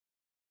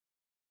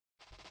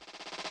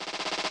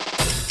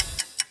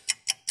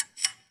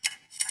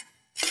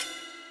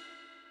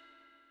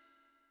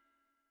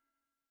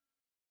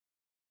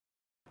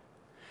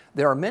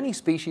There are many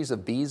species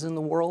of bees in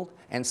the world,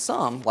 and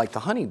some, like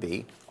the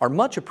honeybee, are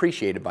much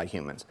appreciated by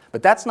humans.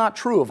 But that's not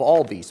true of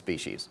all bee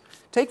species.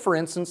 Take, for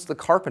instance, the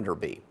carpenter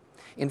bee.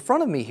 In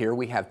front of me here,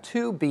 we have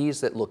two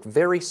bees that look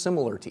very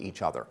similar to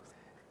each other.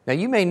 Now,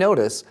 you may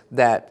notice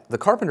that the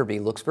carpenter bee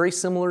looks very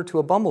similar to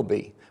a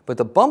bumblebee, but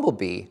the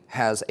bumblebee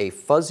has a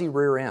fuzzy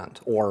rear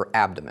end, or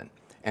abdomen,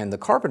 and the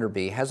carpenter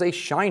bee has a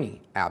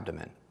shiny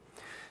abdomen.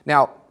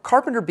 Now,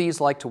 carpenter bees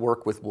like to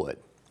work with wood.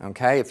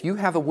 Okay, if you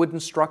have a wooden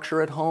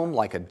structure at home,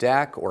 like a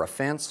deck or a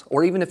fence,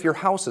 or even if your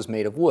house is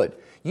made of wood,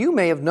 you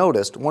may have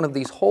noticed one of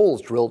these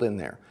holes drilled in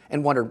there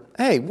and wondered,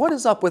 hey, what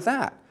is up with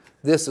that?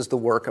 This is the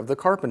work of the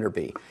carpenter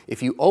bee.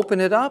 If you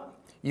open it up,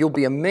 you'll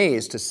be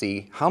amazed to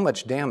see how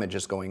much damage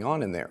is going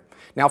on in there.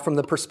 Now, from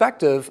the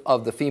perspective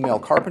of the female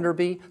carpenter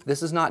bee,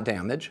 this is not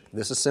damage.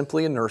 This is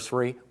simply a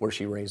nursery where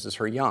she raises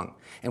her young.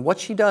 And what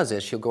she does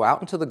is she'll go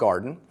out into the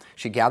garden,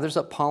 she gathers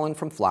up pollen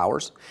from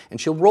flowers, and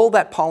she'll roll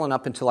that pollen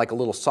up into like a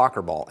little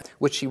soccer ball,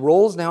 which she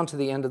rolls down to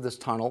the end of this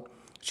tunnel.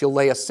 She'll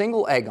lay a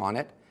single egg on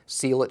it,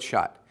 seal it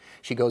shut.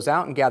 She goes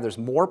out and gathers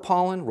more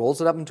pollen,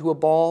 rolls it up into a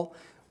ball,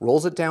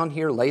 rolls it down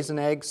here, lays an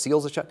egg,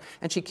 seals it shut,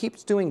 and she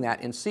keeps doing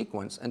that in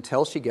sequence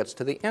until she gets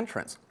to the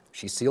entrance.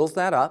 She seals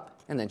that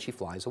up, and then she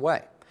flies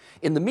away.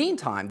 In the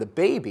meantime, the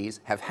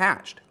babies have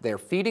hatched. They're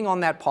feeding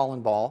on that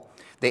pollen ball.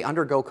 They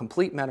undergo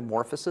complete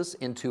metamorphosis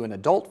into an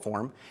adult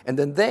form, and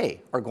then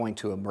they are going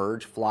to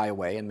emerge, fly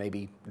away, and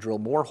maybe drill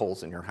more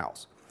holes in your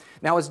house.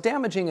 Now, as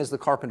damaging as the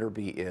carpenter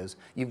bee is,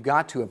 you've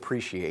got to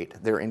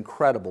appreciate their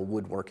incredible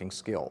woodworking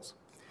skills.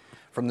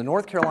 From the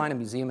North Carolina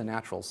Museum of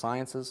Natural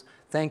Sciences,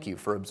 thank you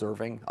for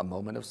observing a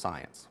moment of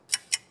science.